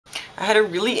I had a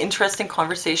really interesting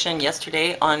conversation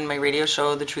yesterday on my radio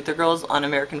show, The Truther Girls, on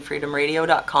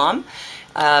AmericanFreedomRadio.com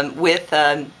with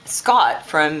Scott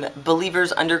from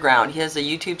Believers Underground. He has a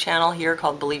YouTube channel here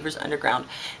called Believers Underground.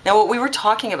 Now, what we were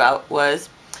talking about was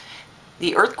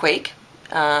the earthquakes,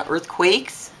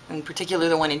 in particular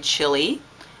the one in Chile,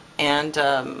 and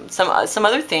some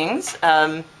other things.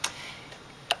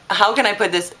 How can I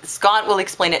put this? Scott will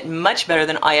explain it much better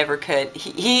than I ever could.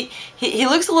 He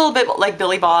looks a little bit like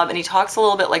Billy Bob, and he talks a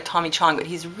little bit like Tommy Chong, but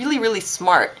he's really, really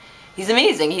smart. He's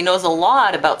amazing. He knows a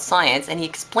lot about science, and he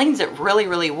explains it really,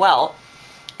 really well.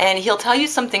 And he'll tell you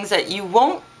some things that you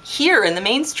won't hear in the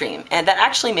mainstream, and that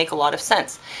actually make a lot of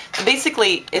sense. So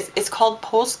basically, it's called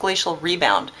Post-Glacial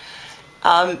Rebound.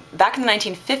 Back in the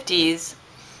 1950s,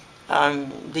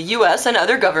 the US and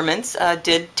other governments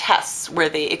did tests where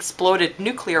they exploded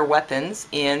nuclear weapons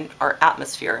in our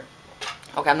atmosphere.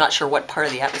 Okay, I'm not sure what part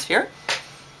of the atmosphere.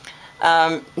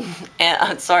 And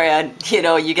I'm sorry, you're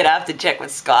gonna have to check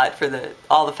with Scott for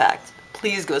all the facts.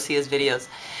 Please go see his videos.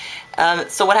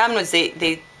 So what happened was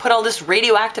they put all this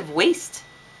radioactive waste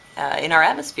in our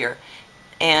atmosphere,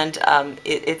 and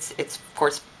it's of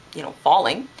course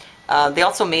falling. They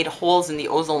also made holes in the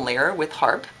ozone layer with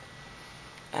HAARP.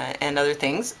 And other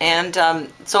things. And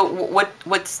so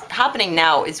what's happening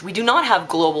now is we do not have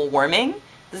global warming.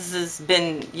 This has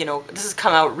been, this has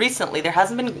come out recently. There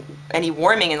hasn't been any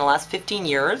warming in the last 15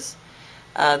 years.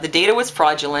 The data was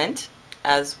fraudulent,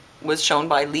 as was shown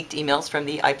by leaked emails from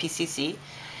the IPCC.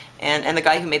 And the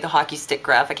guy who made the hockey stick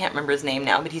graph, I can't remember his name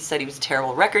now, but he said he was a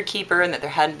terrible record keeper and that there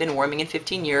hadn't been warming in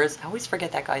 15 years. I always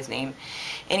forget that guy's name.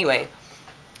 Anyway,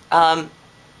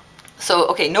 so,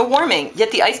 okay, no warming, yet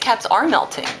the ice caps are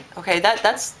melting. Okay,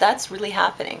 that's really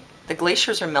happening. The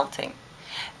glaciers are melting.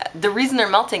 The reason they're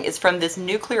melting is from this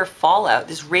nuclear fallout,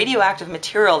 this radioactive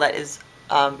material that is,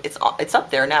 it's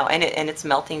up there now, and it's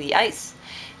melting the ice.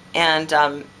 And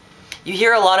you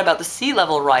hear a lot about the sea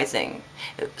level rising.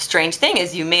 Strange thing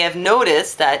is, you may have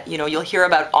noticed that, you'll hear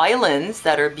about islands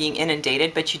that are being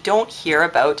inundated, but you don't hear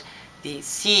about the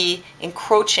sea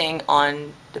encroaching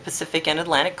on the Pacific and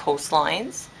Atlantic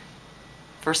coastlines.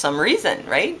 For some reason,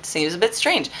 right? Seems a bit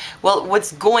strange. Well,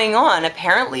 what's going on,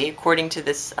 apparently, according to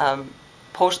this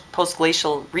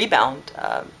post-glacial rebound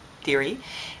theory,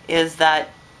 is that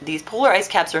these polar ice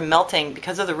caps are melting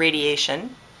because of the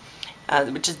radiation,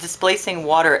 which is displacing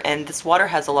water, and this water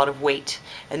has a lot of weight.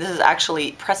 And this is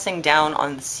actually pressing down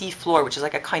on the sea floor, which is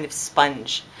like a kind of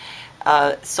sponge.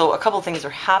 So a couple of things are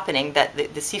happening, that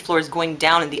the sea floor is going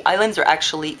down, and the islands are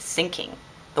actually sinking.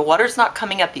 The water's not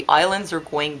coming up, the islands are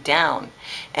going down.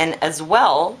 And as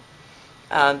well,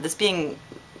 this being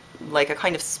like a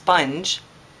kind of sponge,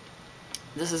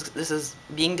 this is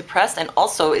being depressed, and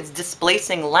also it's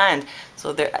displacing land.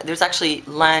 So there's actually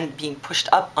land being pushed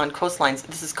up on coastlines.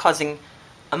 This is causing,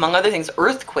 among other things,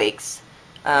 earthquakes,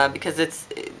 because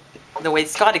the way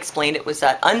Scott explained it was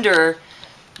that under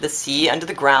the sea, under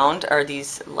the ground, are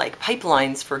these like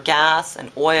pipelines for gas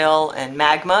and oil and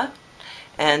magma.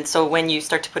 And so when you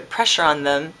start to put pressure on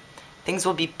them, things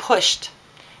will be pushed,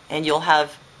 and you'll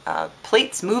have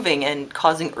plates moving and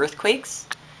causing earthquakes.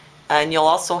 And you'll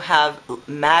also have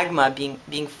magma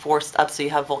being forced up, so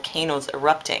you have volcanoes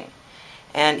erupting.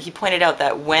 And he pointed out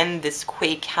that when this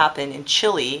quake happened in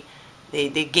Chile,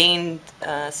 they gained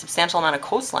a substantial amount of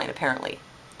coastline, apparently.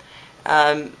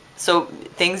 So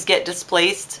things get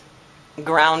displaced,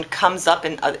 ground comes up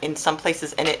in some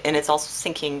places, and it's also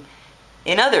sinking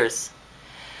in others.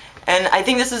 And I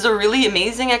think this is a really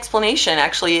amazing explanation.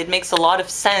 Actually, it makes a lot of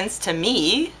sense to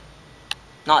me,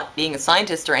 not being a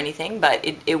scientist or anything, but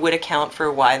it would account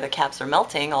for why the caps are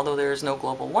melting, although there is no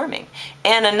global warming.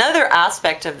 And another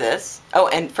aspect of this,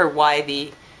 and for why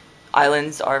the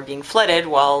islands are being flooded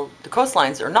while the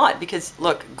coastlines are not. Because,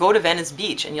 look, go to Venice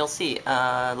Beach and you'll see.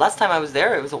 Last time I was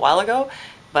there, it was a while ago,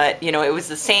 but, it was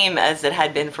the same as it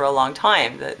had been for a long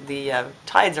time. The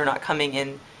tides are not coming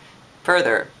in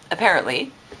further,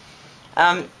 apparently.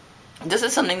 This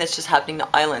is something that's just happening to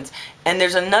islands. And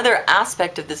there's another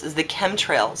aspect of this, is the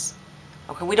chemtrails.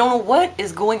 Okay, we don't know what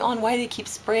is going on, why they keep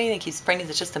spraying. They keep spraying. Is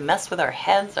it just to mess with our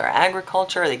heads, our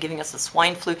agriculture? Are they giving us the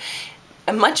swine flu?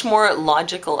 A much more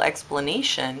logical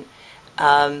explanation.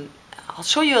 I'll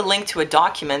show you a link to a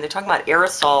document. They're talking about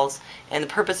aerosols and the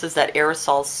purposes that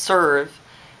aerosols serve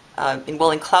in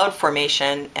cloud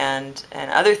formation and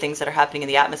other things that are happening in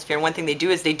the atmosphere. And one thing they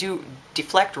do is they do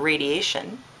deflect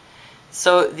radiation.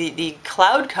 So the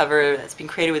cloud cover that's been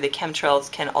created with the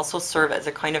chemtrails can also serve as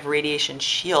a kind of radiation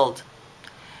shield.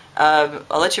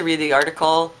 I'll let you read the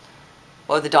article,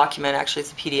 or the document, actually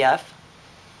it's a PDF.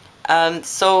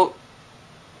 So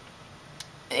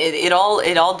it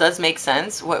all does make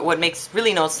sense. What makes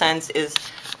really no sense is,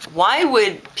 why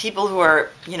would people who are,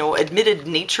 you know, admitted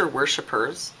nature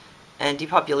worshippers and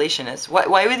depopulationists,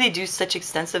 why would they do such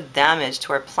extensive damage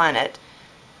to our planet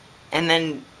and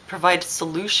then provide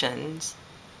solutions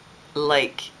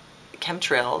like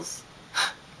chemtrails,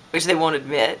 which they won't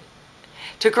admit,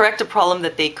 to correct a problem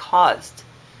that they caused?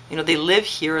 You know, they live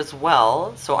here as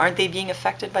well, so aren't they being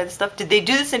affected by this stuff? Did they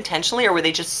do this intentionally, or were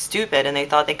they just stupid and they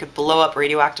thought they could blow up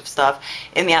radioactive stuff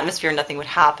in the atmosphere and nothing would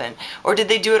happen? Or did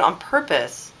they do it on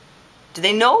purpose? Do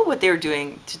they know what they were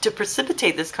doing to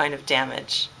precipitate this kind of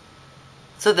damage,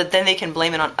 so that then they can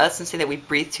blame it on us and say that we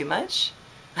breathe too much?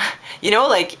 You know,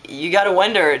 like, you gotta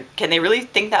wonder, can they really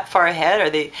think that far ahead? Are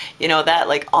they, you know, that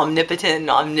like omnipotent and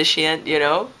omniscient, you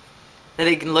know, that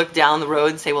they can look down the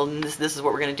road and say, well, this is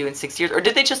what we're going to do in 6 years? Or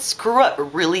did they just screw up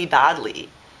really badly,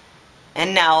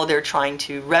 and now they're trying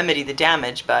to remedy the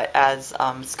damage? But as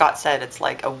Scott said, it's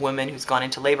like a woman who's gone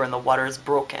into labor and the water is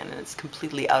broken and it's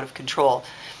completely out of control.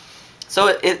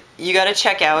 So you got to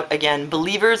check out, again,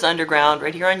 Believers Underground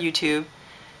right here on YouTube.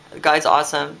 The guy's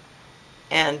awesome.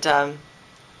 And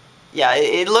yeah,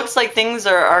 it looks like things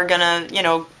are gonna, you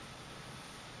know,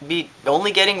 be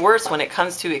only getting worse when it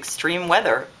comes to extreme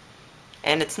weather.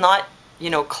 And it's not,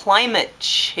 you know, climate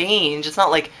change. It's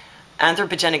not like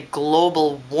anthropogenic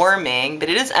global warming, but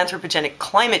it is anthropogenic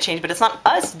climate change. But it's not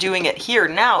us doing it here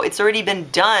now. It's already been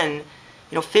done, you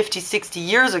know, 50, 60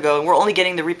 years ago, and we're only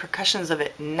getting the repercussions of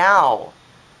it now.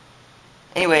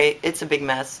 Anyway, it's a big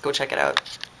mess. Go check it out.